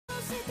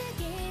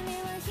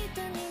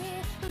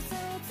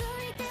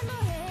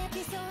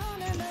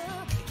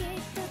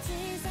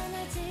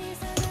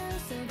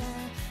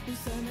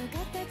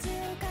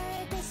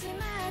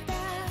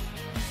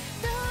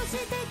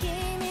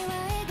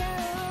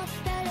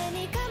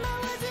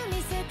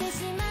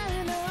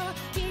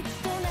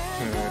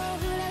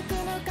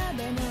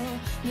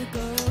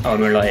Oh,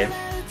 we're live.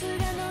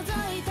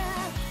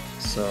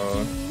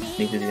 So,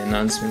 need to do the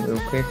announcement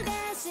real quick.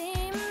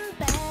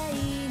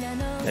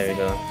 There we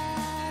go.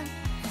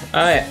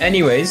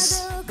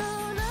 Anyways,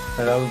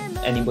 hello,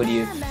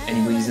 anybody if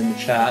anybody's in the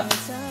chat.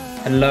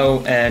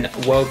 Hello and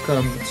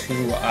welcome to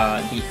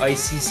the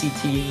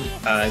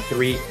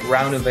ICCT3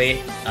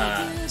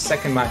 RO8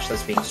 second match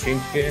that's being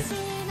streamed here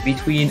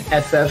between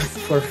FF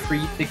for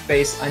free thick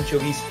base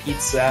anchovies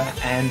pizza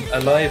and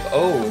Alive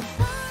O.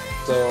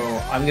 So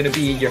I'm gonna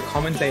be your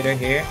commentator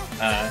here,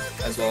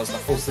 as well as the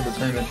host of the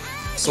tournament.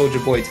 Soldier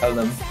Boy, tell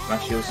them I'm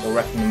actually also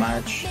wrecking the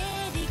match.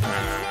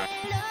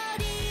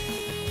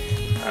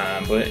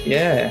 But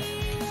yeah,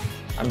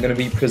 I'm gonna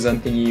be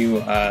presenting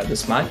you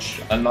this match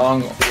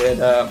along with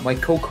my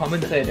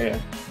co-commentator,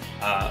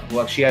 who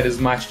actually had his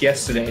match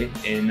yesterday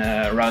in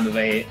round of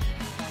 8,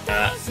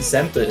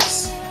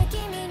 Zempus.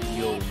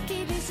 Yo.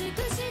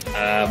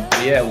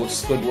 But yeah,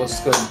 what's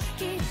good?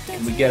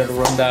 Can we get a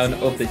rundown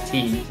of the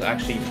team? So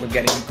actually, we're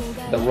getting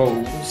the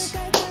roles.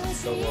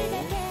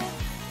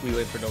 We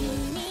wait for the roll.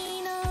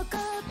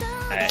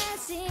 Alright.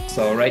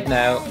 So right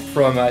now,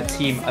 from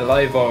Team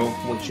Alivo,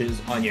 which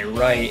is on your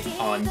right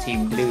on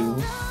Team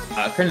Blue,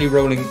 currently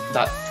rolling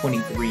that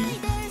 23,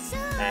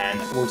 and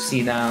we'll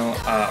see now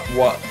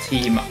what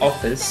Team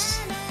Office,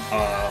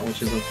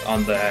 which is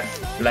on the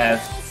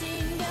left,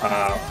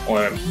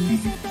 or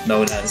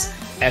known as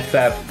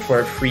FF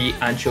for free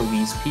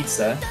anchovies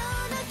pizza.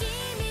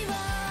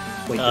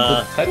 Wait,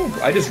 the title?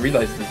 I just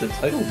realized that the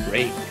title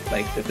break,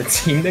 like that the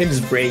team names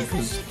break,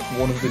 because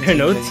one of the team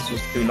names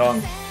was too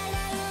long.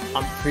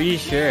 I'm pretty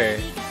sure.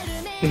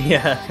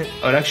 Yeah.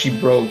 Oh, it actually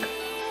broke.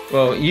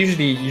 Well,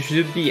 usually you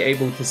should be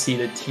able to see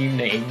the team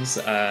names.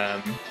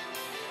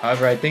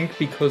 However, I think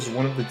because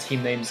one of the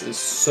team names is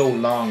so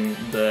long,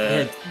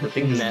 the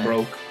thing just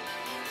broke.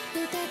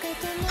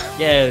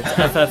 Yeah, it's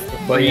FF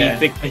But yeah.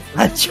 Big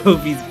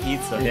Anchovies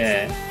Pizza.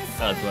 Yeah.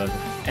 That's what.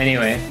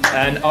 Anyway,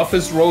 and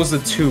Office rolls a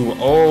 2.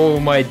 Oh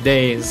my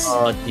days.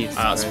 Oh, Jesus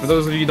So for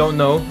those of you who don't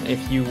know, if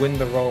you win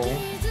the roll,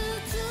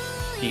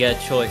 you get a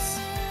choice.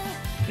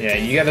 yeah,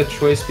 you get a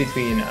choice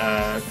between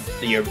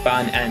your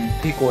ban and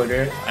pick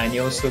order, and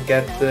you also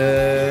get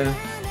the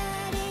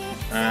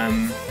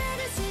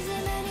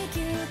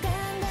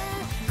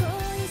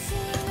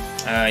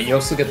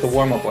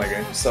warm-up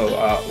order. So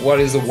what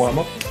is the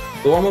warm-up?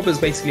 The warm-up is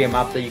basically a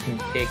map that you can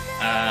pick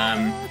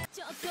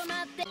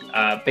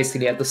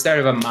basically at the start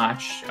of a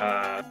match,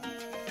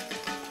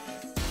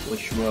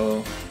 which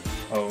will...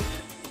 Oh,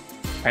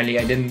 apparently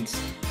I didn't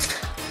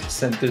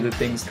center the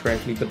things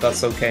correctly, but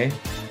that's okay.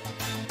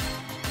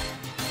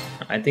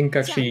 I think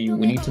actually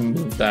we need to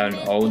move down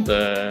all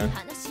the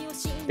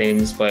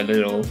things by a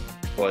little,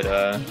 but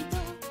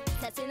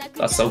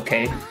that's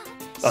okay.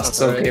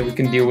 That's okay, we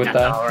can deal with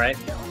that. Alright.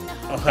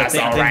 That's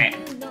alright.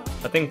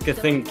 I think the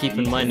thing to keep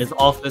in mind is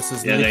Office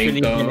has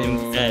literally been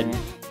in bed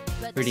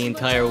for the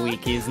entire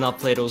week. He has not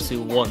played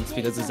O2 once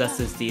because his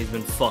SSD has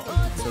been fucked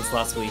since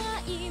last week.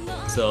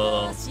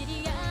 So,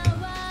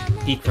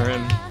 peak for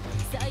him.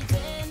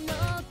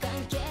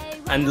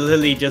 And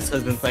Lily just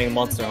has been playing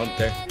Monster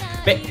Hunter.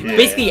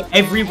 Basically,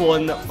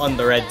 everyone on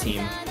the red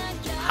team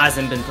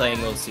hasn't been playing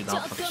O2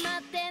 that much.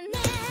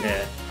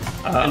 Yeah.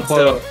 And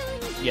so,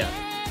 yeah.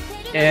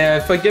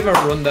 If I give a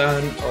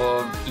rundown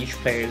of each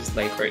player's,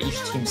 or each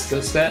team's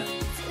skill set,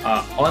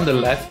 on the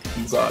left,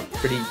 you've got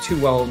two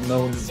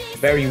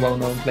very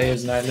well-known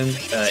players in Ireland,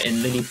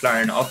 in Lily,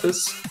 Flower, and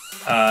Office.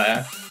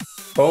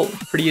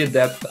 Both pretty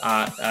adept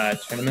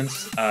at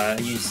tournaments.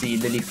 You see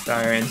Lily,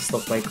 Flower and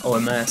stuff like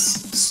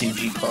OMS,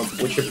 Suji Cup,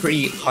 which are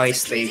pretty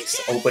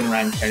high-stakes,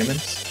 open-rank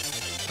tournaments.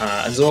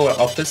 As well as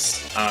Office,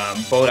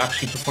 both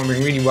actually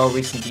performing really well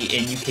recently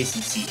in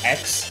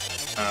UKCCX.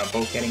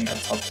 Both getting a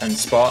top 10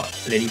 spot.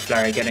 Lily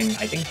Flower getting,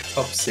 I think,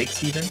 top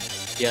 6 even.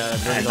 Yeah,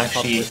 and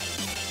actually,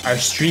 our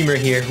streamer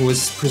here, who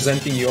is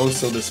presenting you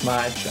also this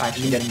match,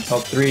 actually getting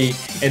top 3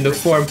 in the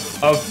form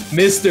of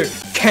Mr.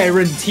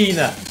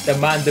 Quarantina, the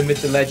man, the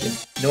myth, the legend.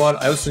 You know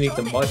what? I also need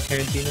the mod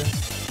Quarantina.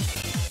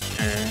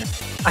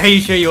 Are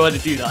you sure you want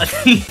to do that?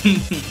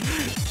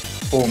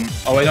 Boom.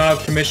 Oh, I don't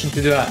have permission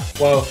to do that.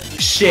 Well,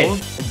 shit. Oh.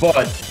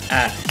 But,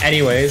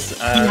 anyways.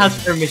 He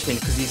has permission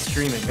because he's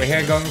streaming. We're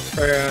here going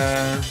for,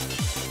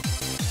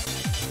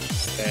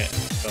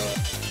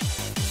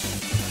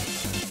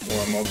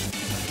 warm up.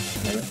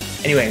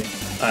 Anyway,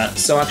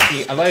 so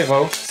actually,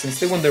 Alivo, since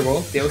they won their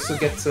role, they also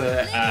get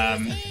to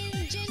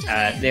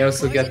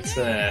pick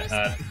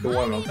the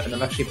warm up, and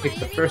I've actually picked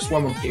the first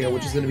warm up here,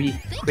 which is going to be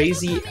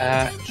Crazy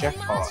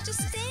Jackpot.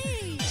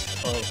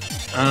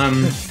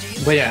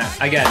 But yeah,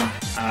 again,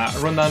 a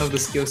rundown of the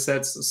skill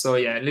sets. So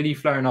yeah, Lily,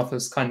 Flower, and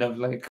Office kind of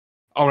like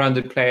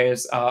all-rounded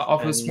players.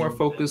 Office more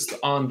focused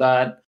on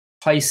that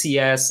high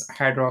CS,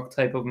 hard rock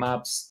type of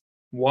maps,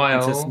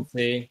 while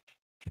consistency.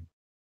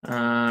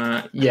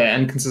 Yeah,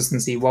 and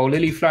consistency. While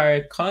Lily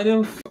Flower kind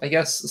of, I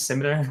guess,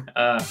 similar,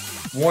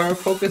 more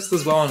focused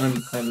as well on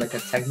kind of like a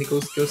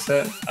technical skill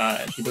set.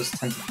 She does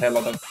tend to play a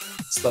lot of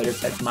slider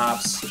type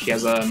maps. She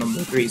has a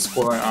number 3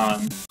 score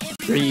on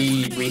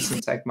pretty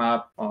recent tech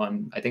map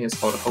on, I think it's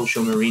called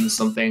Hosho Marine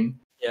something.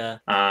 Yeah.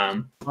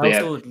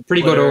 Yeah,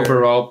 pretty good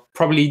overall.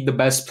 Probably the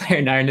best player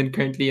in Ireland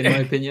currently, in my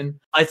opinion.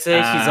 I'd say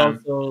she's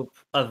also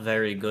a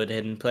very good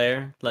hidden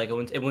player. Like it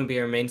wouldn't be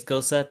her main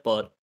skill set,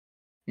 but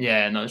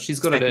yeah, no, she's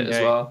good at it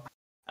as well.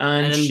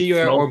 And she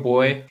or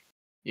boy,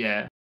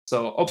 yeah.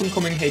 So up and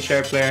coming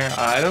HR player.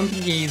 I don't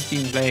think he's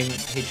been playing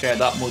HR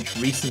that much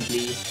recently.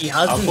 He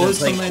hasn't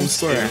been playing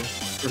scorer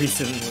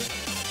recently.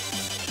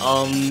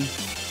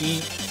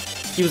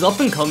 He was up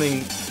and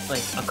coming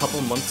like a couple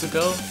months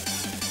ago.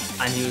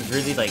 And he was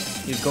really like,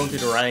 he was going through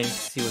the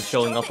ranks, he was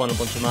showing up on a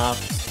bunch of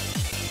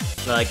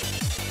maps. Like,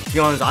 to be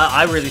honest,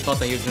 I really thought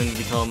that he was going to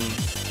become,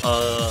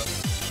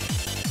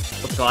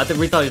 what's it called? I think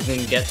we thought he was going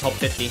to get top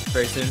 50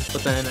 very soon,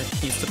 but then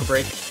he just took a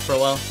break for a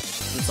while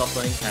and stopped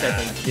playing.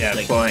 Yeah,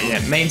 like, but yeah,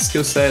 main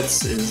skill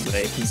sets is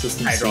like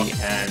consistency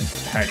and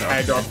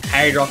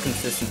hard rock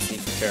consistency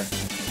for sure.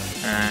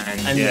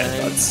 And yeah,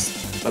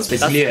 that's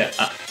basically it.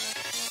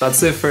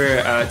 That's it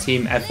for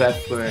Team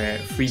FF for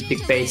free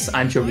pick base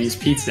anchovies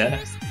pizza.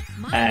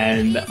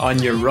 And on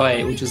your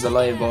right, which is the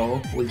live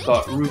ball, we've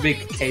got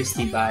Rubik,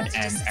 KST Bad,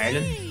 and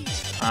Ireland.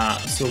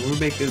 So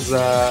Rubik is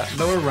a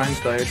lower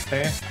ranked Irish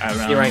player,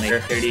 around like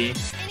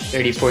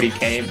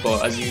 30-40k,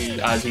 but as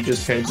you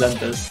just heard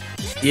Zenthus,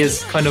 he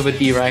is kind of a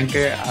D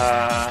ranker.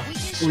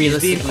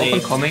 Realistically, up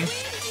and coming.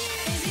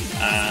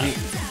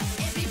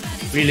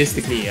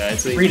 Realistically, yeah,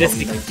 it's like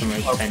realistically,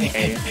 like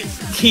 10k.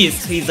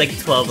 He's like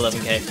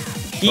 12-11k.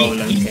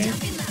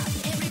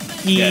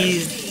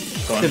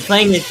 He's been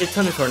playing a shit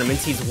ton of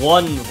tournaments. He's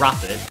won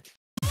Rapid,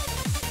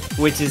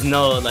 which is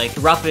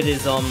Rapid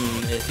is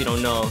if you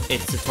don't know,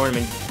 it's a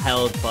tournament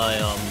held by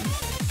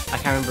I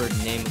can't remember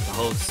the name of the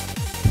host,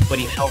 but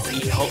he holds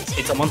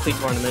it's a monthly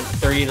tournament,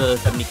 30 to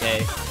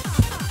 70k.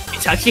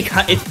 It's actually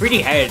it's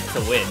pretty hard to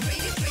win.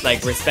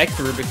 Like, respect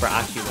to Rubik for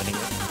actually winning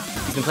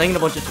it. He's been playing in a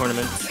bunch of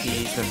tournaments.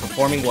 He's been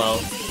performing well.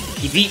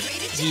 He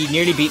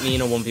nearly beat me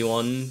in a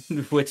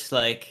 1v1, which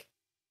like,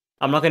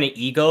 I'm not gonna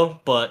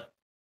ego, but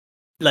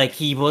like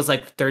he was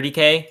like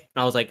 30k and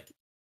I was like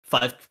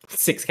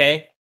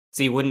 6k,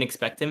 so you wouldn't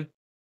expect him.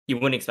 You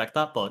wouldn't expect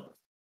that, but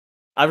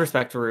I have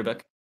respect for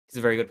Rubik. He's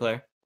a very good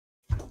player.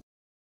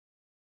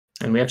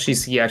 And we actually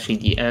see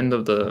the end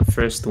of the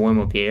first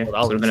warm-up here.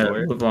 So we're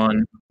gonna move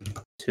on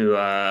to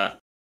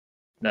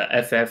the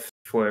FF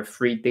for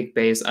free pick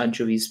base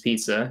anchovies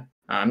pizza.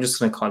 I'm just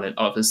gonna call it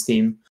Office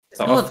team.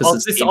 So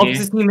Office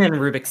team and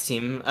Rubik's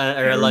team,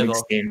 or Livo.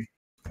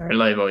 Or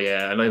Livo,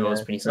 yeah, Livo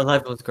is pretty simple.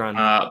 Livo was grand.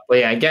 But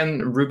yeah,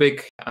 again,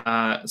 Rubik,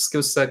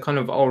 skill set kind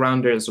of all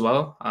rounder as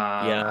well.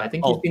 Yeah, I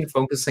think he's been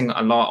focusing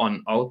a lot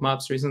on alt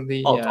maps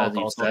recently. As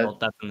you said.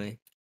 Definitely.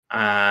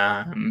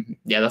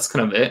 Yeah, that's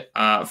kind of it.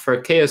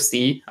 For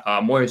KST,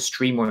 more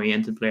stream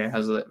oriented player,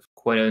 has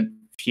quite a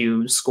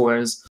few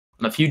scores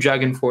on a few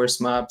Dragon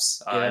Force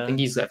maps. I think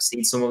I've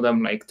seen some of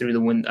them like through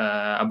the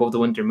above the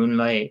winter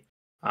moonlight,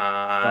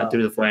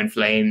 through the fire and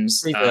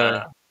flames.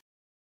 I'd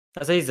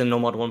say he's a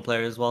Nomad 1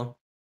 player as well.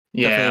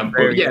 Yeah,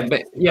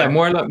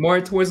 more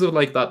towards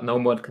like that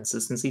nomad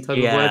consistency type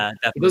of vibe.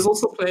 He does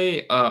also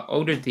play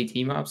older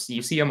DT maps.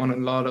 You see him on a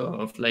lot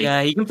of like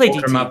he can play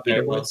DT map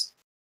leaderboards.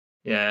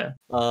 Yeah.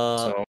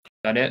 So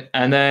got it.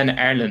 And then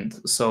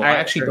Ireland. So I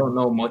actually don't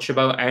know much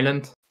about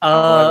Ireland.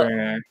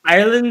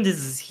 Ireland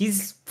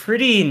he's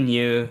pretty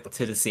new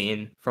to the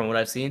scene from what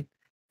I've seen.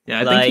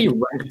 Yeah, I think he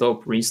ranked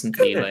up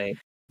recently. Like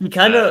he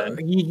kind of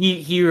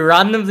he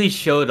randomly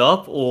showed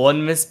up,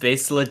 won Miss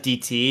Basel at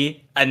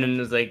DT, and then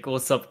was like,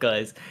 "What's up,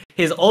 guys?"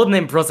 His old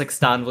name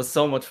Bruzikstan was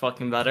so much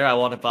fucking better. I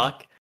want it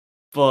back,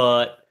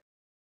 but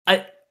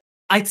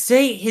I'd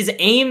say his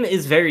aim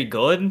is very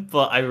good,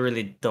 but I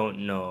really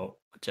don't know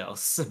much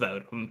else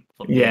about him.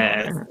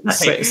 Yeah,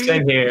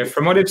 same here.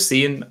 From what I've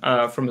seen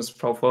from his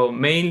profile,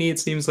 mainly it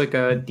seems like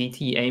a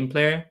DT aim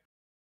player.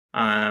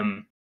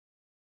 Yeah,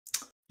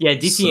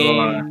 DT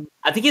aim.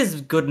 I think he has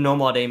good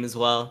Nomad aim as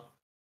well.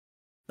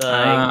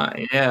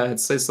 Yeah, I'd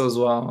say so as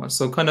well.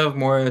 So kind of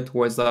more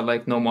towards that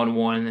like Nomad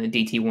 1 and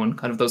DT 1,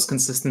 kind of those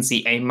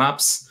consistency aim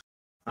maps.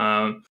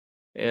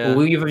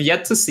 We've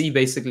yet to see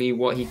basically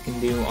what he can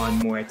do on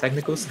more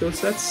technical skill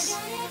sets.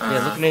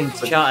 Looking in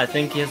chat, I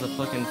think he has a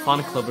fucking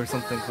fan club or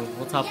something. So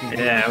what's happening?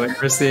 Yeah,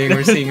 we're seeing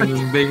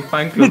this big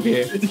fan club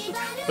here.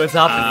 What's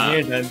happening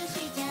here then?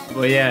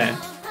 But yeah.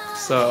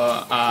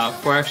 So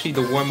for actually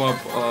the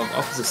warm-up of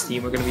Office's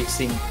team, we're going to be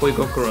seeing Koi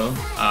Gokuro.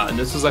 And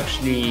this was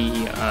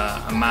actually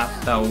a map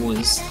that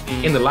was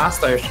in the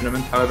last Irish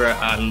tournament, however,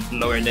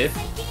 lower live.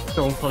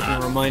 Don't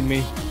fucking remind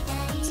me.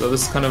 So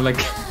this is kind of like...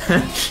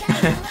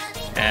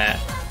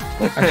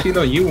 actually,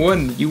 no, you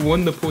won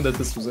the pool that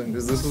this was in,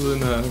 because this was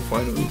in the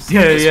finals.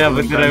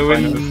 But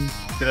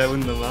did I win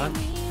the match?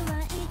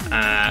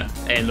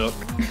 Hey, look.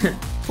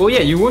 Well,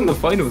 yeah, you won the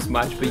finals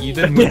match, but you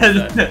didn't win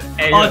that. This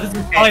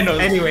is finals.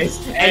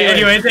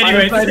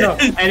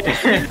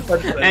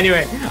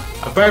 Anyway,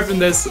 apart from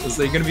this,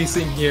 so you're going to be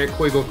seeing here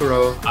Koi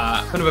Gokuro,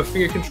 kind of a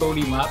finger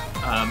control-y map,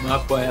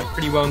 map by a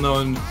pretty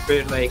well-known,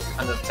 bit like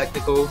kind of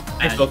technical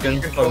and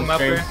finger control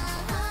mapper.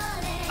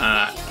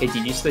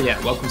 KTG still,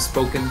 yeah, welcome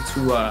spoken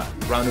to a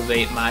round of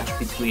 8 match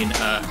between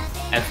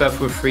FF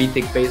for free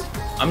thick base.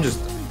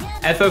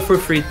 FF for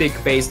free thick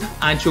base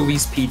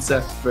anchovies pizza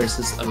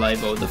versus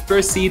Alivo. The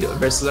first seed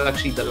versus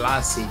actually the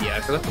last seed. Yeah,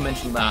 I forgot to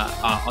mention that.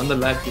 On the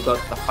left you got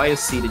the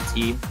highest seeded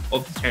team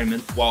of the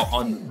tournament, while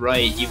on the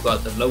right you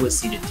got the lowest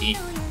seeded team.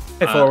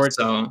 Forward.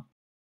 So,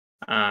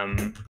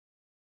 I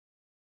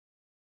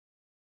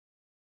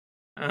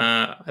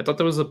thought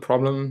there was a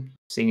problem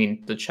seeing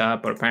in the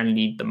chat, but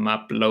apparently the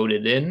map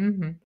loaded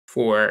in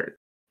for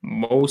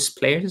most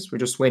players. We're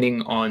just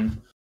waiting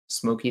on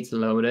Smokey to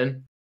load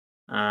in.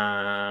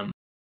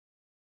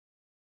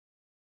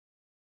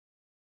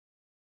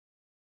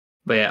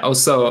 But yeah,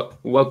 also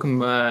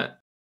welcome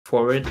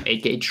forward,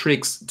 aka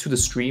Tricks, to the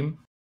stream.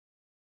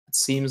 It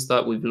seems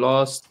that we've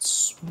lost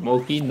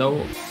Smokey.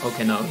 No,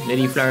 okay, no.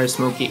 Lilyflower,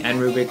 Smokey, and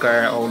Rubik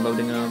are all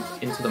loading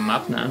up into the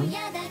map now.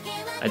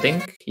 I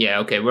think, yeah,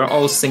 okay, we're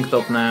all synced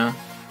up now.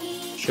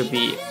 Should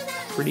be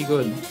pretty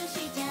good.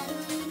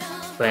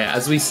 But yeah,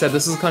 as we said,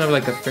 this is kind of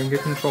like a finger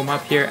control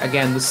map here.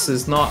 Again, this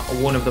is not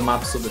one of the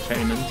maps of the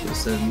tournament,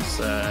 since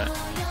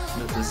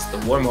this is the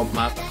warm-up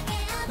map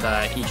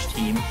that each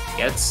team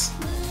gets.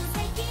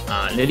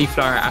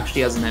 Lilyflower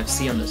actually has an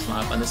FC on this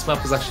map, and this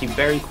map is actually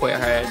quite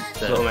hard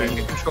to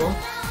finger control.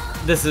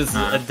 This is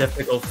a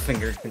difficult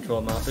finger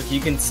control map. If you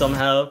can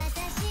somehow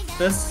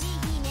this,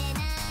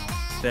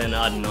 then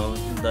I don't know,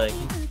 like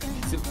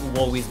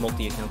always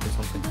multi-account or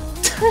something.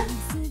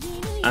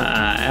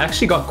 I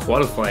actually got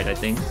qualified, I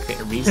think,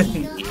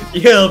 recently.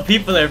 Yo,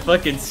 people are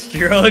fucking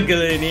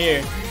struggling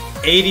here.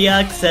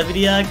 80-ac,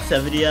 70-ac,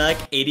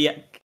 70-ac,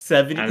 80-ac.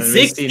 70, and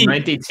 60,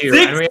 92, 60.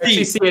 And we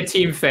actually see a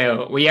team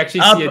fail. We actually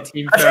see a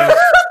team fail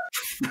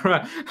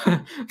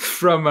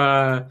from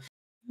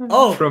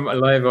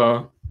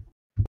Alivo.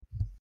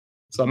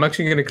 So I'm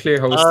actually gonna clear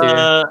host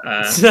here.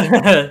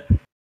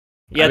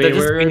 Yeah,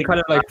 we're in kind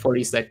of like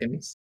 40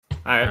 seconds.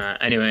 Alright.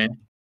 Anyway.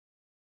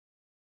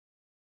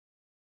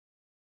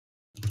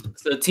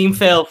 So team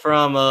fail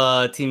from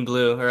Team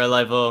Blue or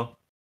Alivo.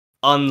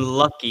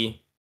 Unlucky.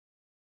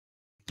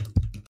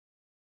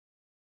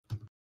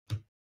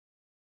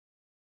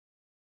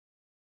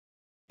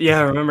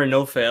 Yeah, remember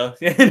no fail.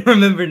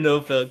 Remember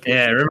no fail.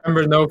 Yeah,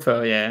 remember no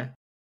fail. Yeah.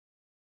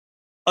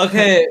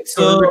 Okay,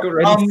 so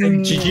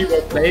GG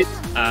well played.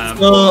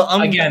 So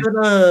I'm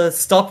gonna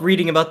stop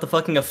reading about the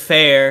fucking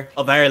affair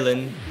of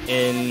Ireland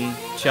in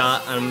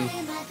chat.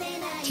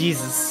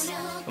 Jesus,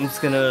 I'm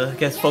just gonna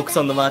focus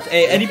on the match.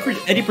 Hey, any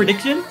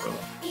prediction?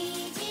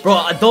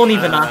 Bro, don't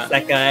even ask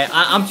that guy.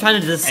 I'm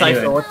trying to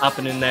decipher what's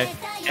happening there.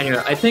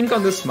 Anyway, I think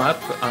on this map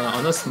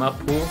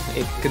pool,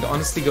 it could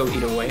honestly go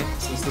either way,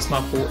 since this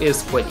map pool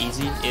is quite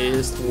easy. It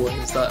is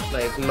towards that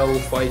like low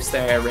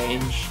 5-star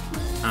range.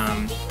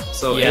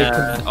 So it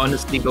could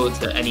honestly go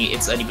to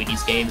it's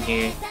anybody's game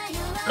here.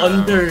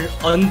 Under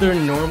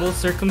normal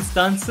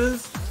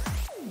circumstances,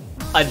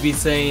 I'd be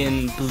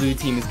saying blue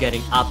team is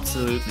getting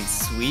absolutely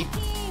swept.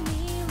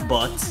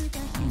 But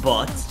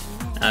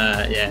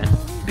yeah.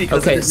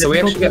 Okay, so we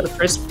actually got the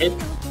first pick.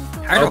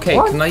 Okay,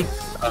 can I?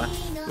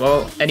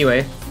 Well,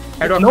 anyway,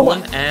 Hard Rock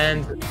 1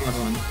 and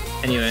another one.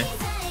 Anyway,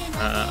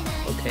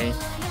 okay.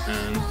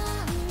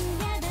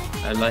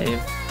 Alive,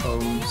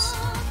 pose,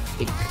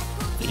 pick,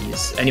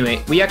 please.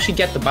 Anyway, we actually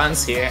get the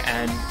bans here,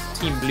 and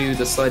Team Blue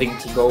deciding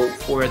to go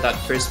for that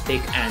first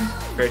pick and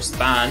first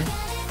ban.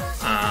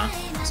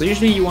 So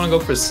usually you want to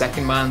go for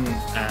second ban,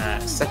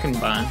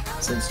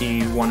 since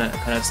you want to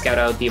kind of scout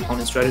out the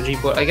opponent's strategy.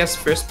 But I guess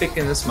first pick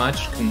in this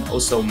match can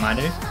also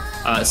matter.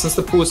 Since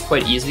the pool is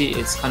quite easy,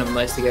 it's kind of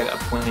nice to get a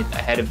point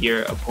ahead of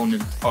your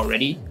opponent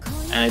already.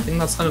 And I think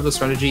that's kind of the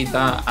strategy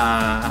that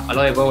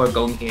Alivo are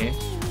going here.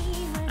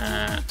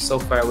 So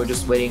far, we're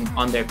just waiting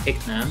on their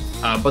pick now.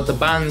 But the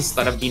bans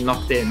that have been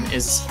knocked in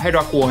is Hard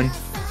Rock 1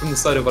 from the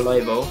side of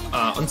Alivo.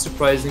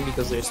 Unsurprising,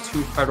 because there's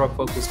 2 Hard Rock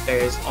focused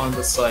players on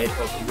the side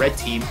of the red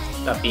team,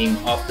 that being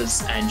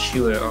Office and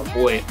Shua, or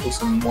Boy,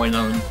 also more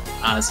known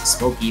as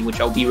Smokey,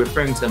 which I'll be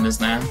referring to him as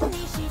now.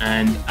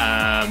 And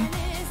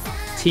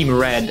Team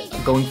Red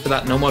going for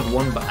that Nomad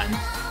 1 ban.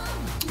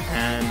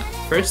 And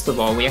first of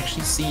all, we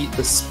actually see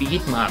the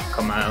speed map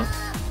come out.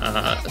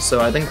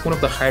 So I think one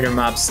of the harder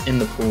maps in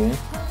the pool.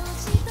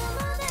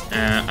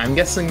 I'm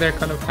guessing they're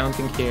kind of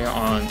counting here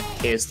on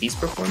KST's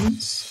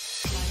performance.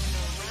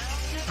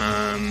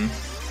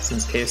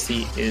 Since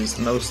KST is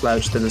no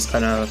slouch to this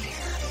kind of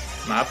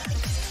map.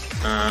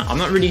 I'm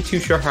not really too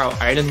sure how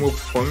Ireland will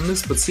perform in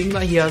this, but seeing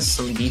that he has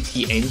some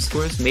DT aim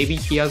scores, maybe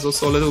he has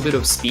also a little bit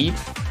of speed,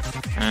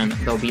 and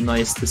that'll be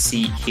nice to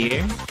see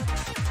here.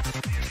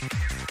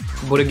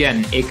 But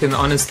again, it can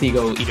honestly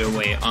go either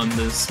way on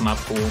this map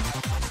pool.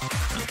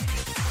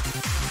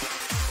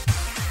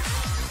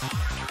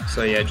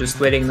 So yeah, just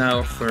waiting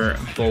now for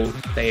both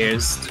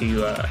players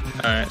to,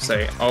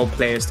 all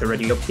players to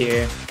ready up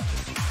here.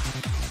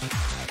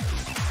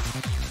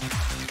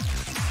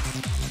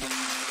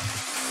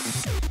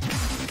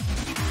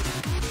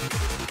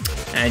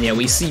 And yeah,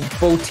 we see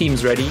both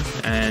teams ready,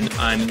 and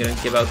I'm gonna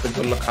give out the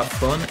good luck, have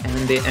fun,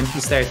 and the empty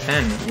start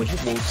 10, which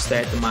will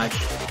start the match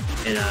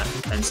in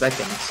 10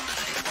 seconds.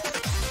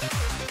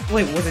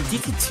 Wait, was it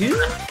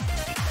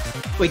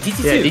DT2? Wait,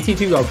 DT2? Yeah,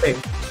 DT2 got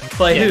picked.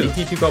 By who?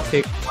 DT2 got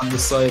picked on the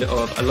side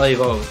of Alive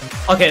O.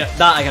 Okay,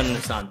 that I can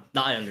understand.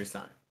 That I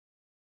understand.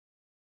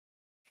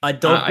 I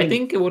don't. I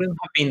think it wouldn't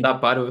have been that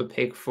bad of a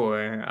pick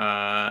for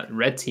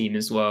red team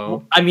as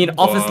well. I mean,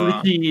 Office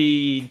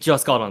literally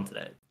just got on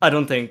today. I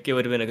don't think it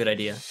would have been a good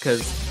idea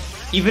because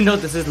even though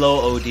this is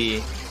low OD,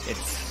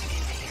 it's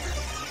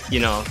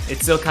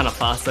it's still kind of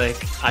fast.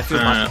 Like I feel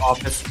bad for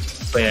Office.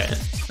 But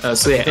yeah.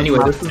 So yeah. Anyway,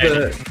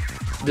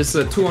 this is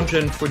a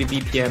 240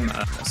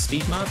 BPM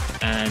speed map,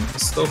 and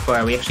so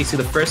far we actually see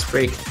the first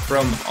break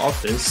from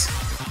Office.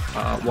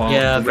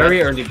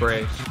 Very early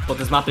break, but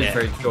this map is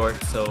very short,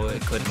 so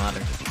it could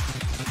matter.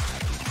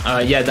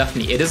 Yeah,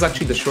 definitely. It is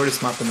actually the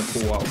shortest map in the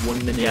pool,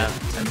 1 minute and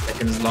 10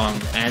 seconds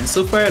long. And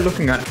so far,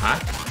 looking at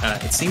hack,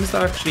 it seems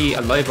that actually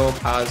Alive O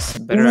has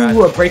better.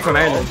 A break from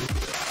Ireland.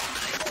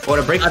 Or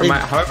a break from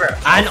Ireland. However,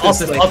 and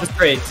Office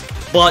breaks,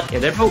 but yeah,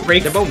 they're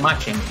both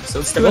matching. So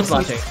it's they're both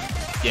matching.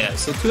 Yeah,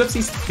 so 2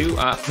 FCs to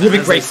 2.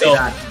 Big break though.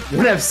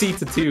 1 FC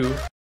to 2.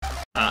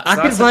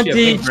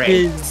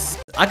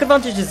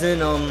 Advantage is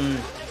in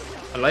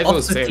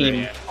Alive-O's favor,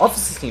 team.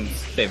 Office's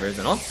team's favor,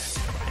 isn't it?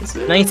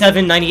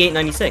 97, 98,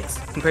 96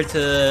 compared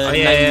to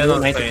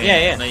 90.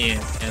 Yeah.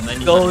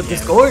 So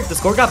the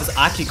score gap is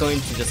actually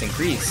going to just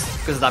increase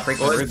because of that break.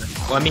 Well,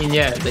 I mean,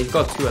 yeah, they've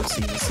got 2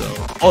 FCs,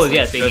 so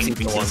yeah, big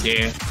increases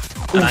here.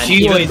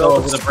 Even though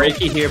the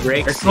breaky here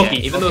breaks,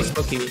 even though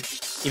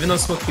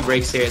Smokey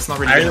breaks here, it's not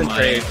really gonna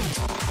matter.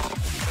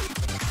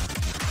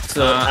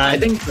 So I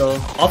think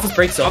Office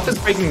breaks. Office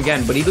breaking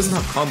again, but he doesn't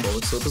have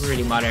combos, so it doesn't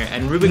really matter.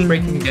 And Rubik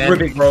breaking again.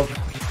 Rubik broke.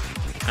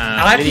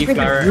 I actually think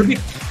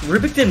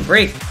Rubik didn't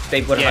break.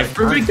 They would have.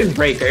 Rubik didn't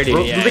break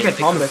earlier. Rubik had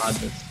combo.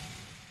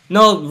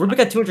 No, Rubik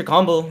had 200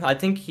 combo. I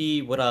think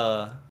he would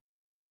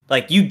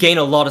you gain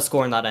a lot of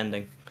score in that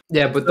ending.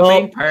 Yeah, but the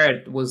main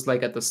part was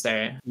like at the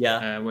start.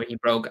 Yeah. Where he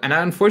broke, and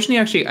unfortunately,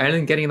 actually,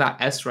 Ireland getting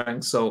that S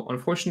rank, so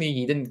unfortunately,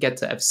 he didn't get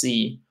to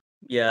FC.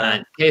 Yeah.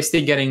 And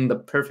KSD getting the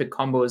perfect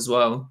combo as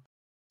well.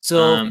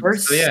 So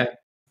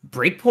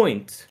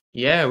breakpoint.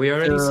 Yeah, we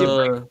already see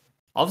break.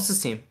 Office's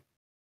team.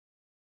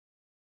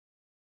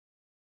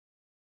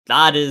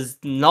 That is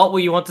not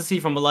what you want to see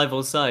from a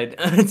Alive-O side.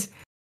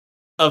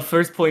 A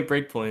first point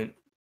breakpoint.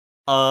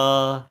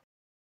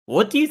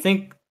 What do you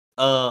think?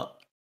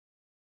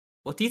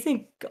 What do you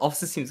think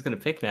Office's team is gonna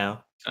pick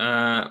now?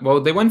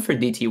 Well, they went for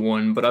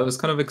DT1, but I was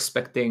kind of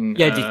expecting.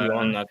 Yeah,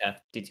 DT1. Okay,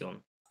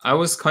 DT1. I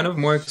was kind of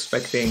more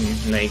expecting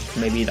like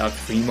maybe that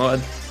free mod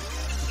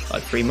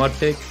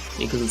pick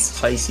because it's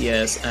high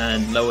CS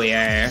and low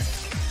AR.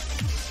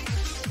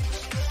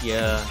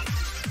 Yeah.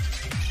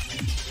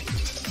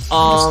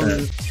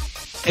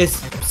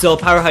 So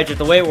Power Hydrant,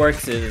 the way it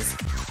works is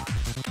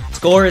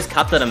score is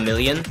capped at 1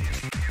 million.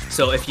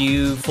 So if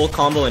you full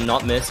combo and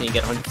not miss and you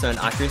get 100%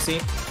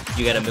 accuracy,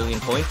 you get 1 million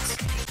points.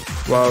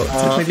 Well,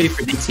 technically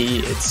for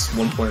DT, it's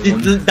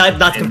 1.1.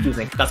 That's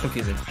confusing. That's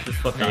confusing.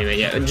 Anyway,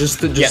 yeah, just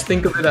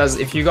think of it as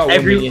if you got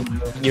 1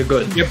 million, you're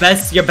good. Your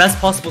best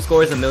possible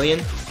score is 1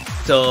 million.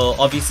 So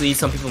obviously,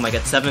 some people might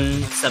get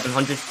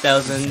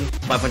 700,000,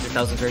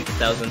 500,000,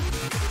 300,000.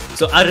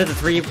 So out of the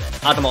 3,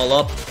 add them all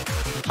up,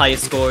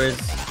 highest scores,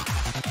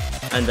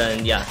 and then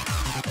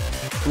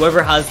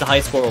whoever has the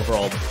highest score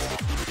overall.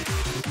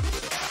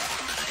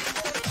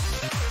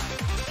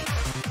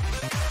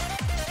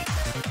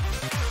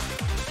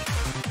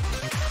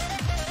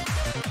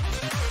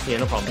 Yeah,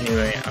 no problem.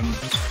 Anyway,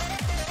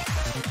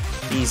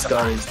 these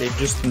guys, they're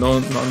just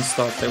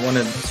non-stop. They want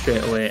it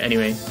straight away.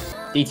 Anyway,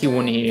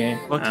 DT1 here.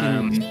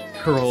 Fucking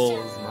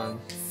trolls, man.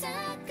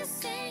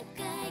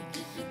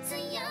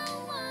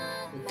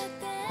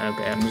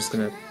 Okay, I'm just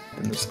gonna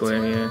put the score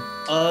here.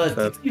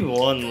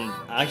 DT1,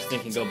 I actually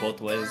think can go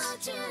both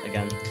ways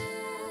again.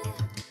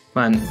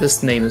 Man,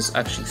 this name is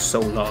actually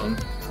so long.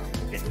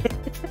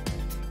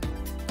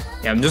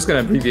 Yeah, I'm just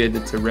gonna abbreviate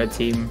it to Red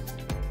Team.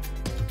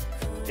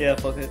 Yeah,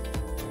 fuck it.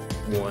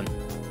 1.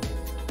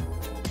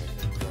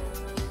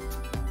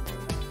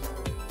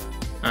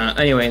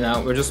 Anyway,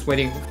 now we're just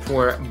waiting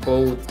for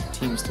both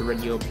teams to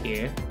ready up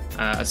here.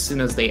 As soon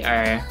as they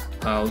are,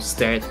 I'll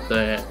start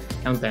the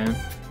countdown.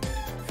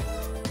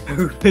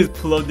 Is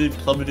plummeted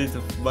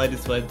to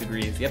 -5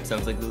 degrees. Yep,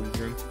 sounds like Lily's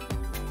room.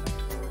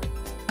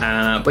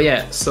 But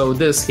yeah, so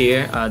this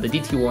here, the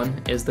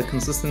DT1 is the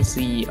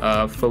consistency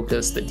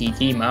focused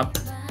DT map.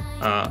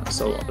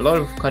 So a lot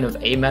of kind of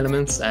aim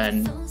elements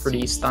and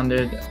pretty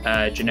standard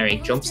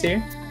generic jumps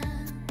here.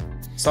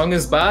 Song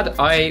is bad.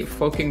 I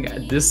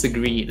fucking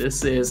disagree.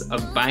 This is a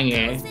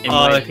banger in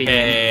my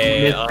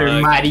opinion.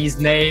 Mr. Maddie's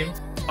name.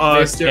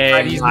 Mr.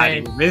 Maddie's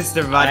name.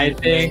 Mr.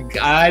 Maddie's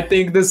I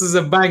think this is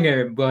a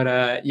banger,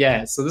 but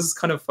yeah. So this is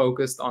kind of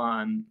focused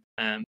on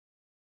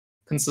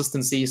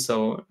consistency.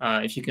 So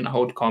if you can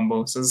hold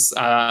combos, so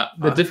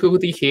the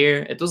difficulty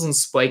here, it doesn't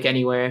spike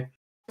anywhere.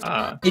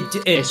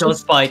 It does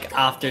spike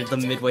after the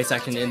midway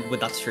section in with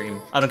that stream.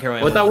 I don't care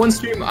what. With that one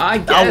stream, I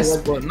guess,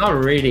 but not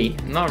really.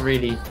 Not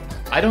really.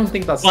 I don't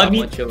think that's that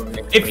much of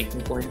a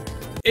breaking point.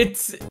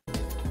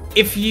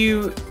 if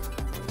you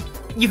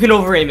can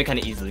over-aim it kind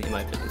of easily, in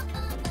my opinion.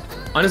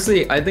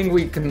 Honestly, I think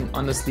we can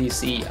honestly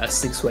see a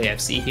 6-way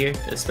FC here,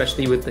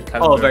 especially with the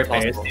caliber very of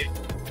players.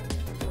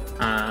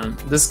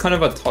 possible. This is kind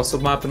of a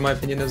toss-up map in my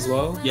opinion as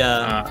well.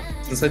 Yeah.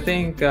 Since I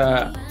think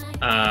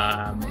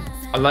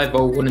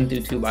Alivo wouldn't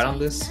do too bad on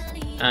this,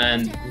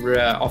 and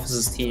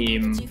Office's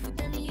team,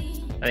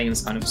 I think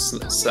it's kind of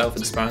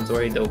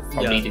self-explanatory. They'll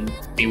probably do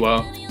pretty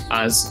well,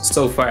 as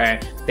so far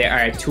there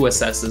are 2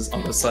 assesses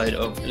on the side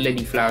of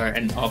Lilyflower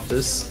and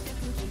Office.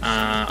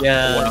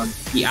 Well,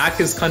 the Ak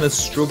is kind of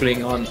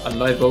struggling on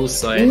Alivo's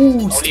side.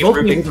 Ooh,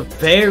 Smokey with a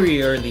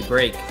very early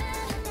break.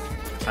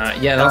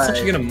 Yeah, that's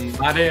actually gonna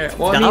matter.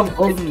 Well, that I mean,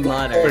 won't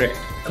matter.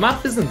 The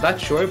map isn't that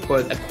short,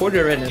 but a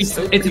quarter in is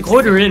still. It's a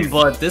quarter in,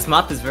 but this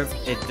map is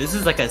this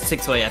is like a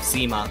 6-way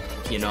FC map,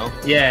 you know?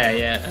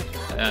 Yeah.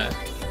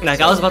 Like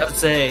I was about to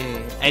say,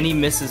 any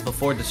misses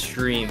before the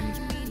stream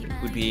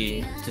would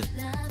be just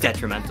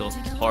detrimental.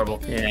 Horrible.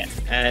 Yeah,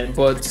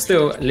 but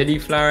still,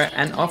 Lilyflower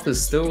and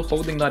Office still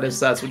holding that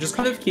assess, which is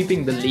kind of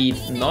keeping the lead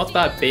not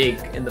that big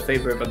in the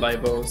favor of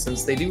Alivo,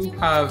 since they do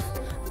have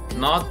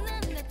not,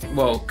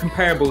 well,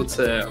 comparable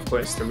to, of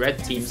course, the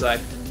red teams,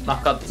 like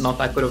not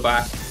that good of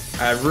a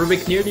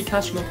Rubik nearly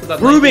catching up to that.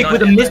 Rubik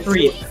with a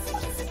misread.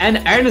 And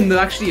Ireland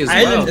actually as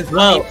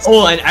well.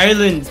 Oh, and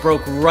Ireland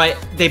broke right.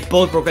 They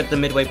both broke at the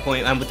midway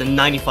point, and with the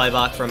 95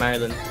 arc from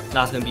Ireland,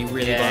 that's gonna be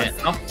really bad.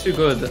 Not too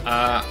good.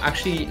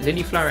 Actually,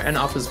 Lilyflower and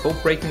Office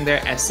both breaking their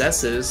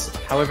SSs.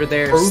 However,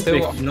 they're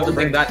still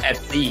holding that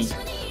FD.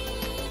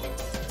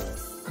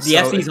 The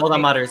FD is all that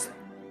matters.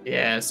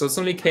 Yeah, so it's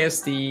only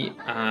KSD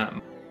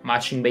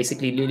matching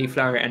basically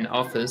Lilyflower and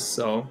Office.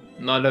 So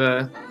not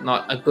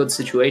a good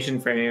situation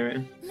for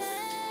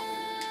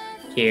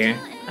here.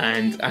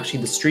 And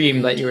actually the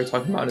stream that you were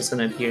talking about is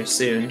going to appear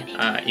soon.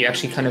 You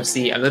actually kind of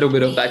see a little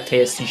bit of that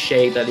KST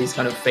shade that he's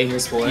kind of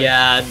famous for.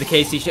 Yeah, the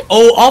KST shade.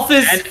 Oh,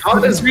 Office! And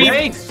Office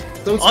breaks!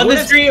 So on the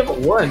stream! But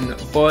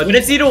when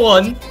it's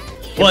 1,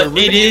 but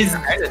it is...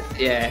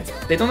 Yeah,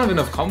 they don't have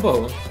enough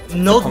combo.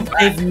 No,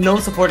 they have no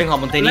supporting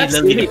combo. They need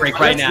Lily to break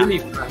right now.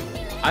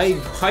 I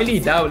highly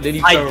doubt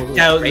Lily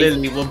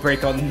Lily will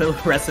break on the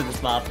rest of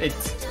this map.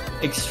 It's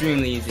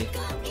extremely easy.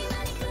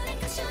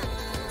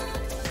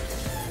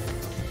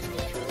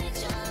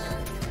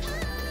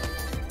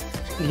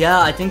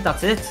 Yeah, I think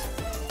that's it.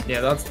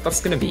 Yeah,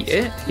 that's gonna be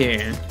it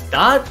here.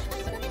 That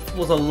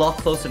was a lot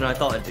closer than I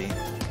thought it'd be.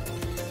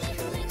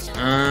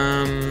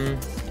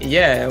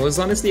 Yeah, it was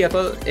honestly, I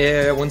thought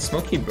when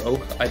Smokey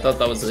broke, I thought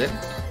that was it.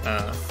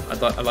 I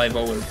thought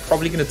Alivo were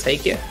probably gonna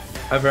take it.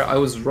 However, I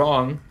was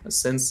wrong,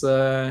 since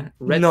red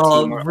team...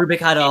 Rubik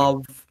had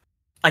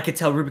I could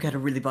tell Rubik had a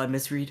really bad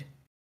misread.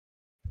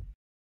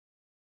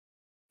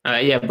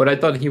 Yeah, but I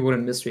thought he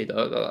wouldn't misread,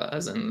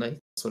 as in, like,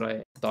 that's what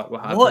I thought would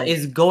happen. What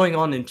is going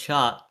on in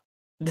chat?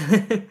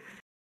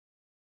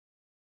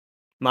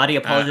 Maddie,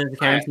 apologize to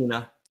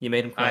Karantina. You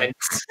made him cry.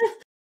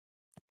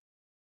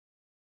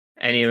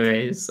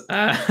 Anyways,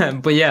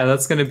 but yeah,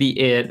 that's gonna be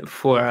it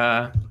for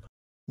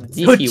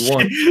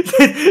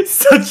DP1.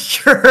 Such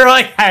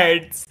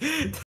tryhards.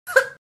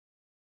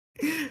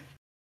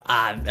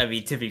 I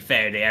mean, to be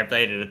fair, they are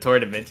playing in a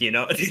tournament, you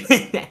know.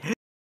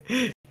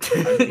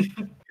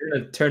 In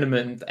a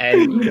tournament,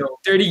 and you know,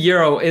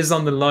 €30 is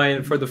on the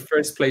line for the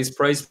first place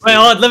prize. Wait,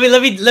 hold on, let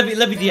me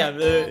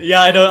DM.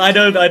 Yeah, I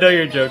know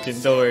you're joking.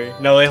 Don't worry.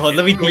 No, wait, hold.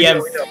 Let me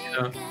DM.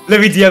 Let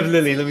me DM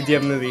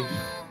Lily.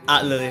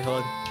 At Lily,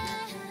 hold.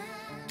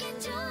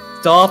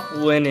 Stop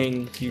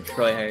winning, you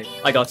tryhard.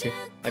 I got you.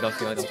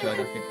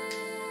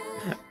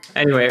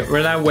 Anyway,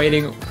 we're now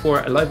waiting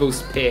for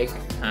Alivo's pick.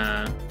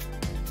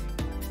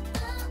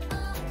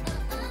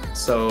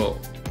 So.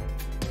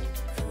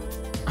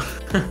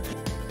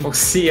 We'll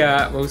see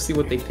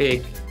what they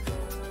pick.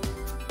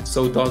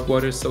 So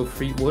Dogwater, so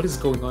free. What is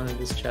going on in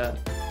this chat?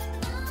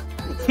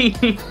 Wait.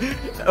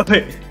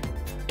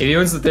 If he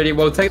wins the 30,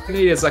 well,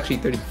 technically it's actually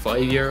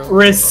 €35.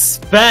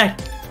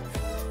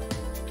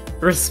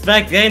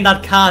 Respect, getting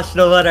that cash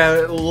no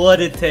matter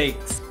what it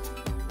takes.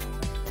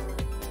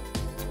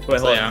 Wait,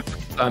 so yeah,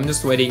 I'm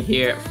just waiting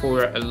here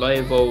for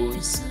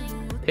Alivo's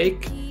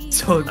pick.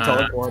 So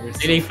Dogwater.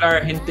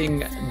 Lilyflower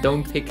hinting,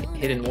 don't pick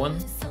hidden one.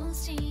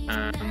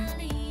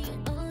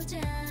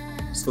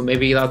 So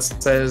maybe that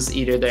says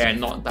either they're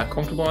not that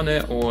comfortable on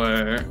it,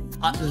 or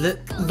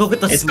look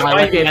at the smile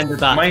at the end of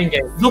that.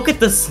 Look at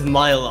the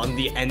smile on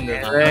the end of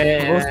that.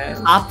 That's the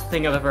most apt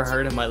thing I've ever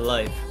heard in my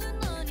life.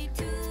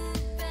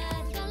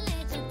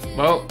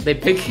 Well, they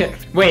pick it.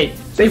 Wait,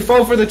 they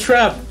fall for the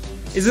trap.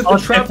 Is it the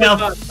trap?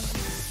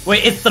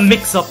 Wait, it's the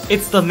mix-up.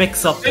 It's the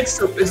mix-up. It's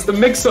the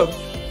mix-up.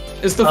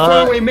 It's the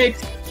four-way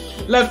mix.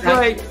 Left,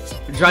 right.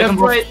 Dragon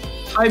left, right.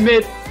 High,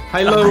 mid.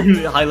 High, low.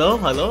 High, low.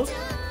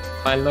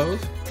 High, low.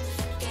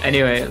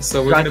 Anyway,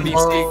 so we're gonna be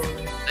seeing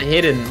a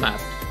hidden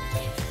map.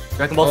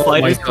 Dragon Ball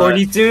Fighters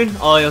 40 soon?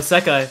 Oh, yo,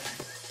 Sekai.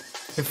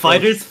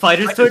 Fighters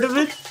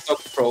tournament?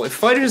 Bro, if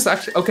Fighters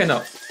actually... Okay,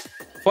 no.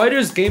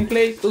 Fighters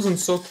gameplay doesn't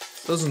suck,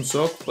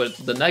 but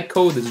the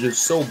netcode is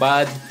just so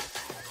bad.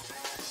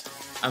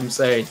 I'm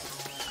sorry.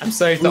 I'm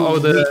sorry to all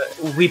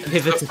we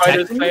pivot to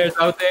Tekken players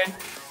out there.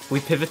 We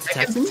pivot to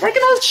Tekken. Tekken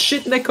has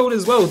shit netcode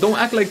as well. Don't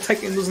act like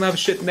Tekken doesn't have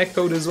shit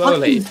netcode as well.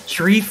 Like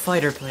Street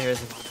Fighter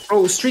players.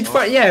 Bro, Street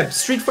Fighter, yeah,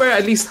 Street Fighter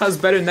at least has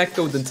better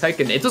netcode than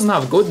Tekken. It doesn't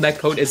have good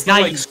netcode. It's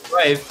not like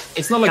Strive.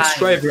 It's not like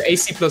Strive or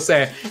AC plus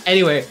R.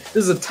 Anyway, this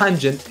is a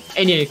tangent.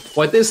 Anyway,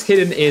 what this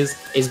hidden is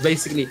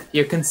basically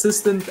you're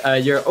consistent.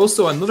 You're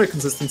also another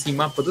consistency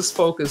map, but this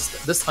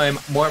time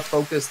more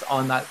focused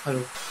on that kind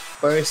of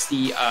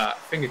bursty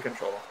finger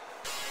control.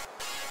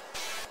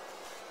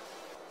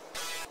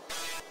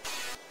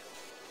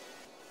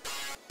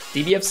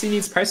 DBFC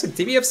needs Parsec.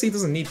 DBFC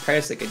doesn't need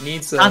Parsec. It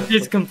needs. I'm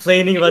just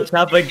complaining about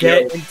Chappa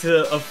get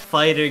into a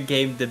fighter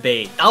game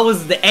debate. That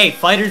was the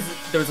fighters.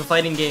 There was a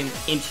fighting game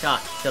in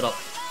chat. Shut up.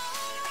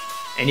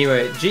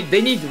 Anyway,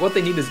 what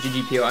they need is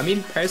GGPO. I mean,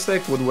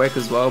 Parsec would work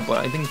as well,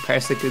 but I think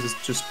Parsec is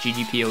just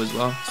GGPO as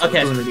well. So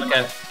okay.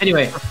 Okay.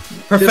 Anyway,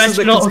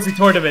 professional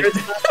tournament.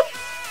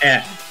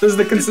 Yeah, this is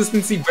the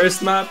consistency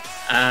burst map.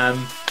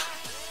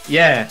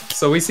 Yeah,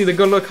 so we see the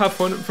good luck, have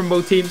fun from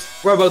both teams.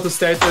 We're about to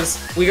start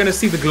this. We're gonna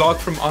see the Glock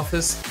from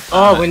Office.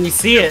 Oh, when you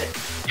see it.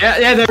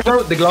 Yeah, there we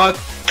go. The Glock.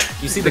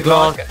 You see the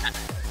Glock.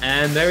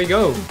 And there we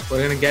go.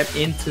 We're gonna get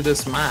into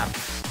this map.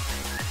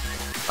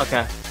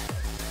 Okay.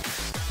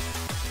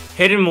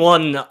 Hidden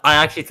one,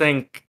 I actually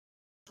think.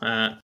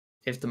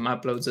 If the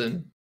map loads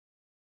in.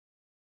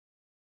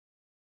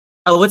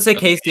 I would say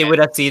KC would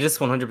have seen this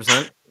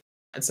 100%.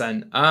 That's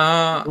an.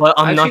 Well,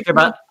 I'm not sure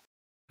about.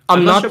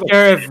 I'm not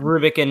sure if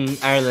Rubik and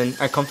Ireland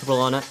are comfortable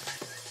on it.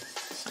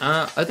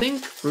 I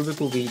think Rubik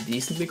will be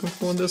decently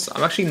comfortable on this.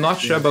 I'm actually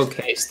not sure about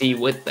KSD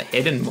with the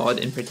hidden mod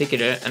in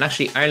particular, and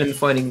actually Ireland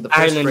fighting the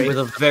first Ireland break. with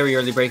a very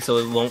early break, so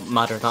it won't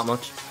matter that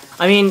much.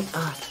 I mean,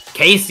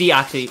 KSD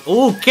actually.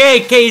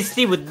 Okay,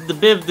 KSD with the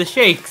bit of the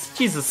shakes.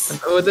 Jesus.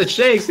 Oh, the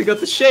shakes! We got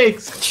the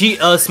shakes.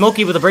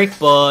 Smokey with a break,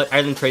 but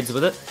Ireland trades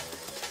with it.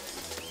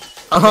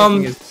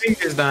 Making his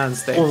fingers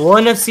dance there.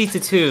 1 FC to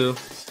 2.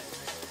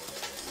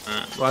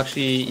 Well,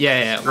 actually,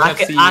 yeah.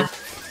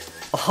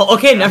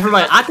 Okay, never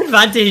mind. At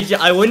advantage,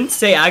 I wouldn't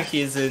say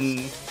actually is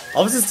in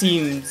opposite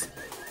teams.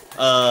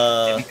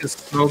 Because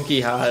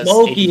Smokey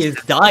is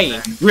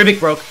dying. Rubik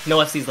broke. No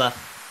FCs left.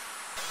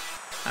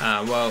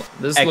 Well,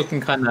 this is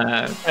looking kind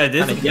of.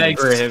 This is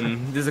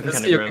grim. This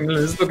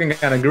is looking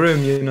kind of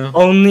grim, you know.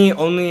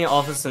 Only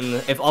Office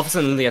and if Office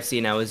and the FC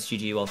now is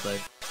GG, well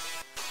played.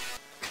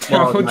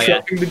 Well,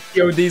 dropping the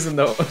TODs and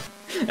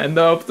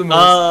the Optimus.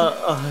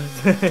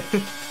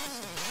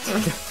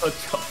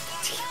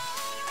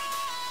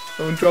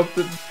 Don't drop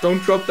the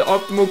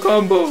optimal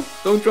combo.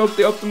 Don't drop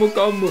the optimal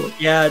combo.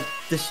 Yeah,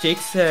 the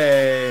shakes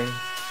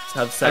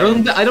have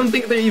said. I don't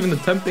think they're even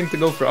attempting to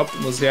go for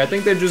optimals here. I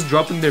think they're just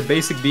dropping their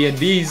basic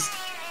BNBs.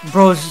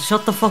 Bro,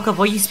 shut the fuck up.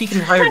 Why are you speaking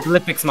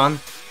hieroglyphics, man?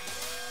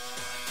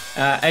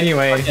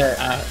 Anyway.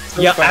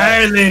 Yeah,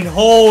 Ireland.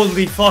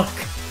 Holy fuck.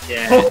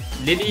 Yeah.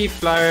 Liddy,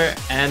 Flower,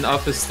 and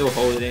Office still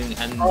holding,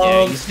 and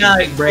yeah, you see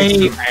big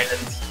breaks from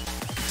Ireland.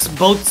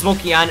 Both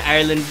Smokey and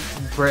Ireland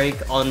break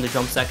on the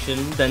jump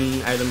section,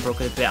 then Ireland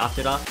broke a bit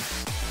after that.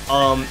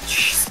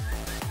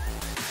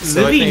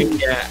 So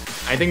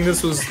I think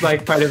this was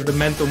like part of the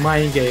mental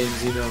mind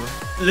games, you know.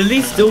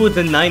 Lily's still with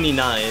the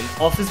 99,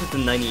 Office with the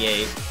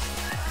 98.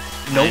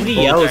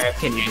 Nobody else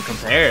can even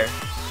compare.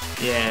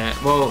 Yeah,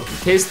 well,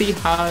 KSD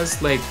has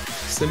like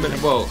similar,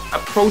 well,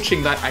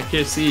 approaching that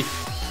accuracy.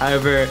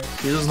 However,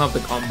 he doesn't have the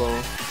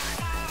combo.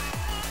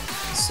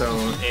 So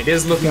it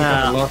is looking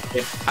kind of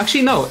lucky.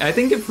 Actually, no. I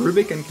think if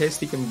Rubik and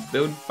KSD can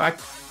build back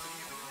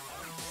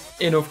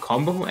enough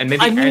combo, and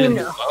maybe Ireland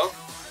as well.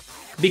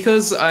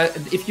 Because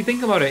if you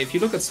think about it, if you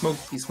look at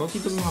Smokey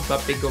doesn't have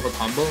that big of a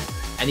combo,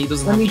 and he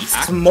doesn't have the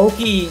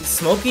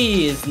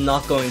Smokey is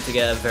not going to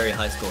get a very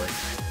high score.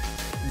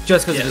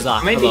 Just because of his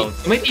act alone.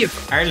 Maybe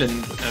if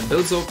Ireland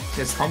builds up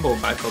his combo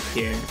back up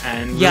here,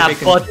 and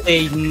but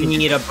they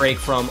need a break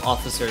from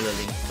Officer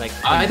Lily. Like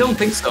I don't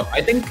think so.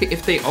 I think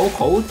if they all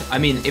hold, I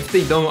mean, if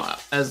they don't,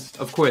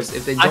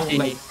 if they don't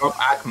like drop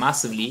back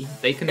massively,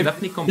 they can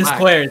definitely come back.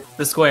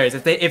 The squares.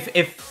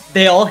 If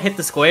they all hit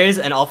the squares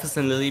and Officer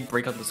and Lily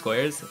break up the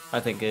squares,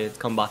 I think it's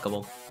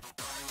comebackable.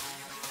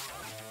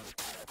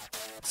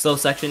 Slow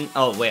section.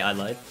 Oh wait, I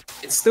lied.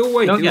 It's still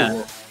way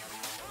doable.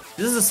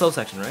 This is a slow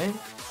section, right?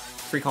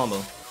 Free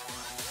combo.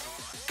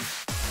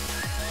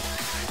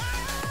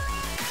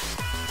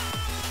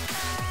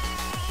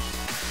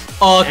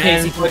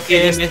 Okay,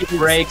 KSD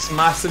breaks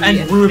massively.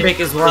 And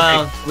Rubik as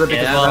well.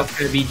 That's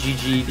gonna be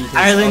GG.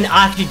 Ireland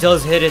actually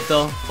does hit it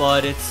though,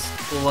 but it's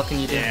what can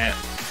you do? Yeah,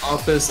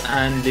 Office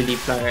and Lily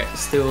Flower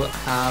still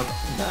have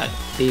that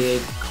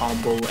big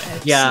combo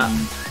edge. Yeah.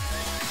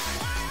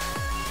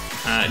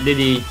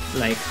 Lily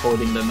like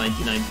holding the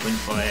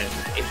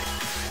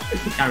 99.5.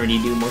 He can't really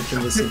do much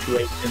in this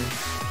situation.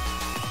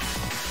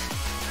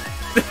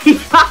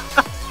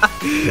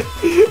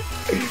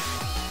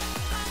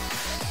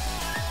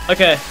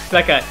 Okay,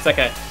 it's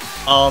okay.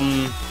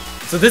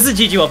 So this is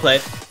GG well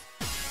played.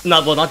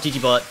 Not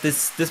GG, but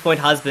this point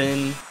has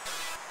been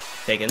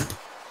taken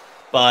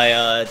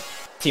by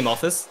Team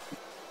Office.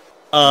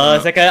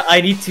 Zeka,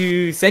 I need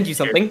to send you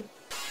something.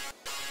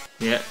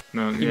 Yeah,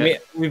 no, yeah.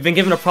 We've been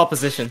given a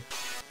proposition.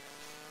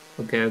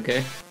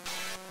 Okay.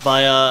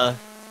 By our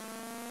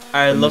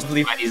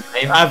lovely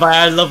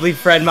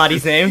friend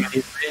Maddie's name.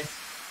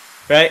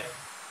 Right?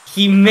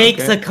 He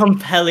makes a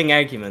compelling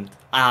argument,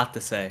 I have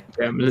to say.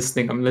 Okay, I'm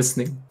listening.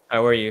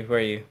 Alright, where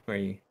are you?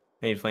 I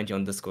need to find you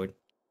on Discord.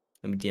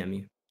 Let me DM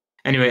you.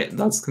 Anyway,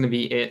 that's gonna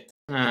be it.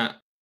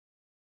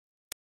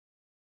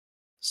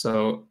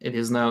 So it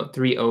is now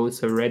 3-0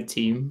 to red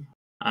team.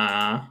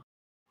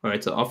 Or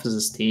to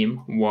Office's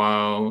team,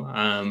 while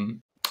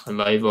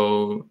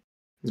Alivo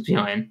is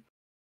behind.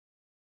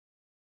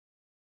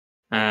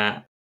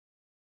 I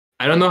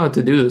don't know how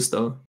to do this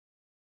though.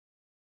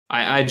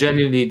 I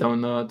genuinely don't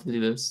know how to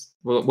do this.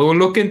 We'll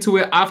look into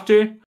it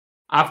after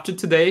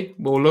today.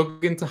 We'll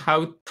look into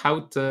how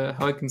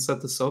I can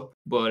set this up.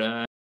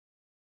 But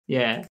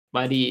yeah,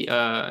 by the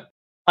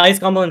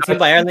highest combo and team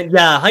by Ireland.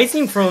 Yeah, highest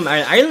team from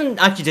Ireland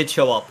actually did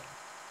show up.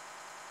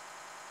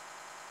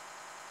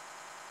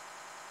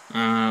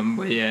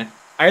 But yeah,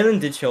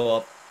 Ireland did show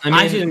up.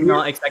 I did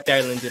not expect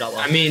Ireland to do that well.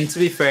 I mean, to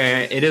be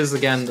fair, it is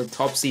again the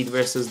top seed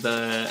versus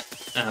the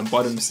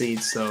bottom seed,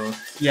 so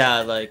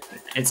yeah, like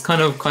it's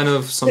kind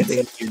of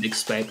something you'd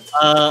expect.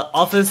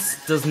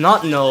 Office does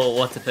not know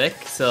what to pick,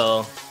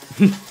 so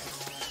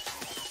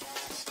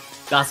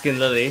Gaskin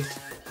Lily,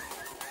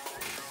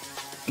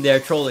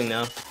 they're trolling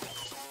now.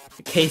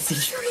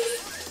 Casey.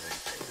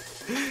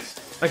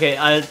 Okay,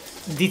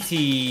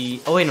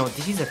 DT. Oh wait, no,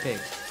 DT's a pig.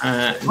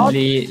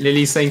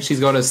 Lily's saying she's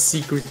got a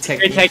secret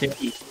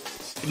technique.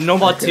 No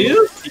mod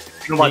 2?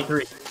 No mod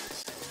 3.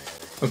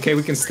 Okay,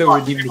 we can still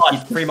redeem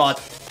the free mod.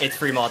 It's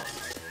free mod.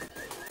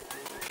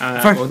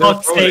 For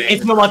fuck's sake,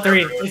 it's no mod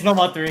 3. It's no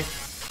mod 3.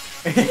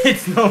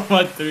 It's no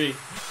mod 3.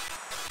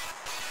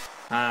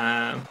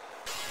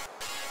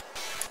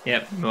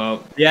 Yep,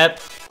 well. Yep.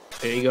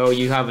 There you go,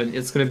 you have it.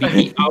 It's gonna be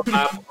the alt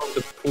map of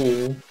the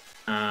pool.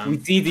 We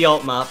see the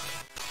alt map.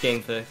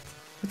 Game fixed.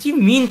 What do you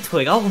mean,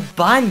 Twig? I'll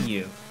ban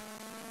you.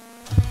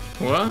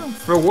 What?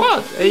 For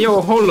what? Hey,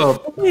 yo, hold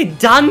up. Wait,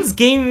 Dan's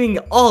Gaming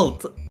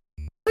alt.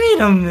 Wait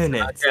a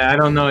minute. Okay, I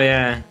don't know,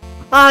 yeah.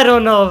 I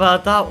don't know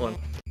about that one.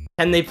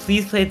 Can they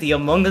please play the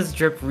Among Us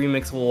Drip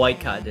Remix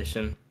White Cat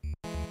Edition?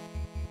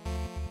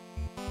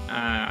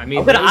 I mean,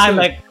 I'm gonna act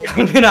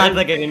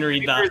like I didn't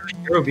read that. There's a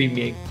Eurobeat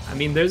mix. I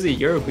mean, there's a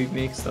Eurobeat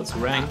mix that's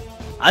ranked.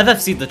 I've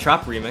FC'd the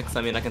Trap remix.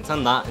 I mean, I can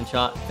send that in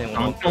chat.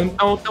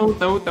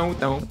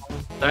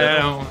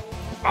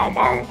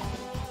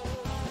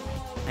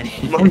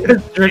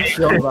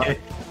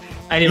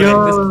 Anyway,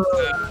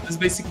 this is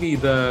basically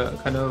the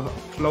kind of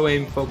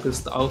flow-aim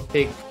focused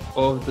outpick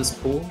of this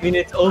pool. I mean,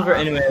 it's over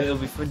anyway. It'll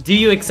be for. Do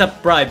you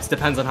accept bribes?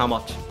 Depends on how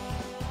much.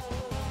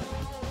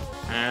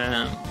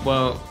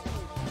 Well,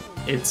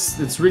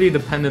 it's really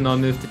dependent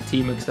on if the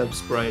team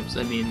accepts bribes.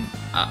 I mean,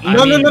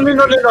 No.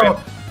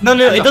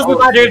 It doesn't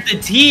matter if the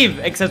team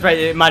accepts bribes.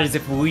 It matters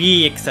if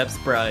we accept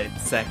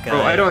bribes.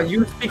 Bro, I don't.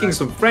 You're speaking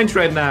some French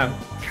right now,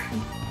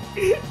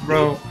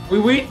 bro.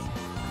 Oui.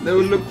 They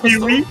would look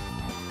pissed off.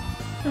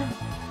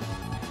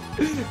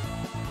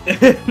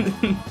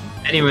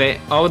 Anyway,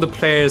 all the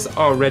players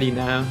are ready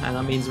now, and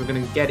that means we're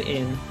gonna get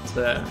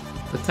into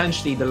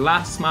potentially the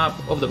last map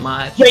of the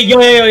match. Wait, yo,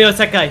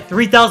 Sekai,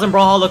 3,000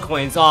 Brawlhalla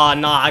coins. Oh,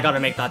 no, I gotta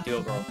make that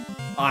deal, bro.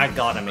 I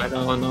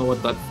don't know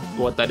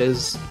what that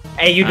is.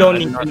 Hey, you don't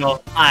need to know.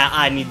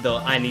 I need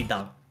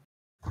that.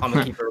 I'm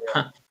gonna keep it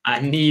real. I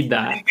need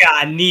that. Yeah,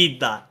 I need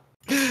that.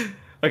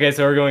 Okay,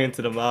 so we're going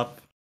into the map.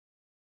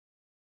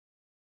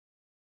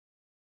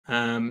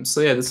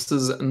 So yeah, this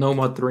is No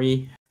Mod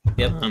 3.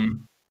 Yep.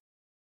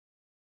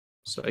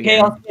 So again,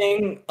 Chaos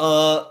thing,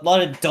 a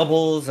lot of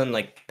doubles and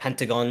like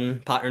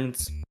pentagon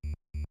patterns.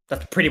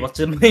 That's pretty much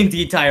the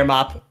entire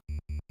map.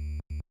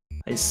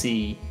 I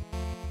see.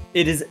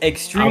 It is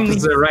extremely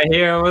opposite right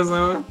here. I was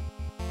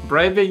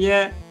bribing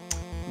yet,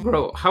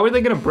 bro. How are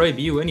they gonna bribe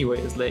you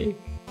anyways? Like,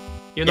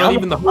 you're not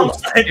even the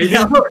host. I'm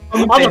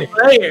a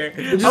player.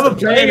 I'm a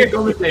player.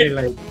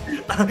 Like,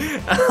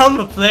 I'm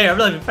a player. I'm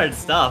not even part of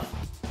stuff.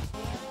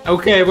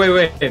 Okay,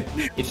 wait.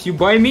 If you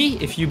buy me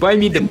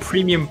the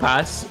premium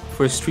pass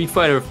for Street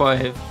Fighter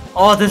 5.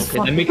 Oh, this.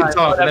 Okay, then we can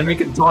talk. Whatever. Then we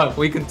can talk.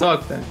 We can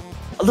talk then.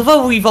 I love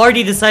how we've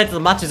already decided the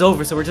match is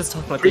over, so we're just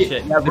talking about this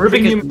shit. Yeah, the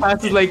premium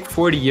pass is like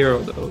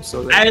 €40 though,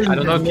 so like, I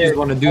don't know if you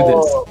want to do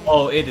this.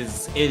 Oh, it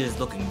is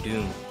looking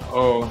doomed.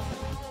 Oh,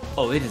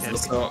 it is looking.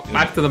 So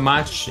back to the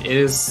match. It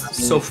is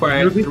so far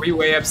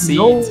 3-way FC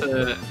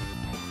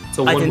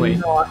to 1-way. I did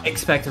not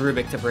expect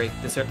Rubik to break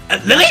this.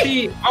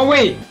 Lily! Oh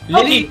wait,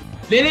 Lily.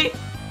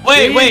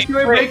 Wait.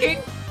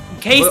 Breaking?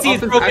 Casey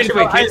is broken.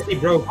 Actually, Casey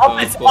broke.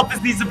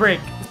 Office needs a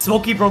break.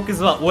 Smokey broke as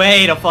well.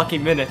 Wait a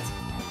fucking minute.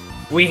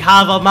 We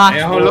have a match.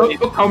 Hey, hold up.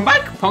 Oh, come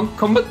back. Punk,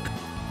 come back.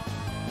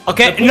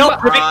 Okay,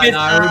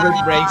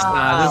 Rubik breaks.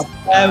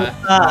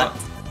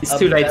 It's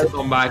too late to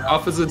come back.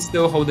 Office is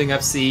still holding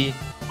FC.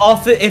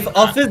 If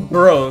Office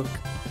broke,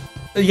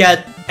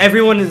 yeah,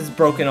 everyone is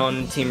broken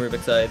on Team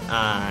Rubik's side,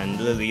 and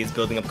Lily is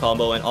building up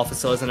combo, and Office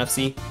still has an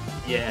FC.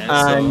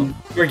 Yeah, and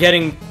we're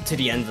getting to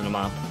the end of the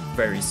map.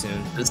 very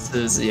soon. This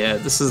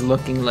is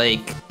looking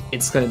like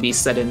it's gonna be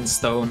set in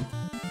stone.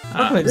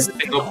 Just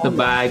pick up the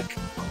bag.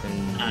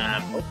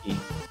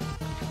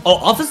 Oh,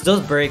 Office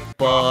does break,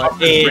 but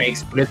it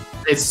breaks, but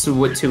it's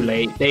too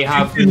late. They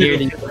have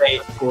nearly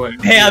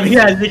scored. Hey, I mean,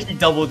 I literally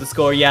doubled the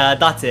score. Yeah,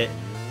 that's it.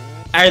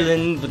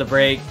 Ireland with a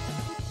break,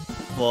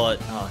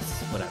 but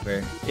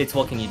whatever. It's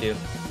what can you do?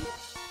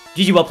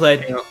 GG, well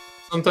played. You know,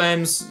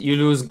 sometimes you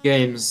lose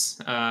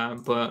games,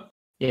 but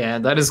yeah,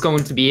 that is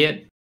going to be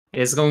it.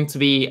 It is going to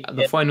be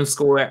the final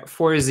score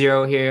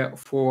 4-0 here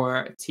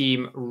for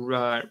team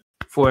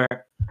for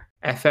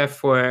FF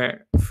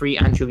for free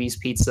anchovies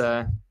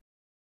pizza,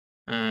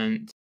 and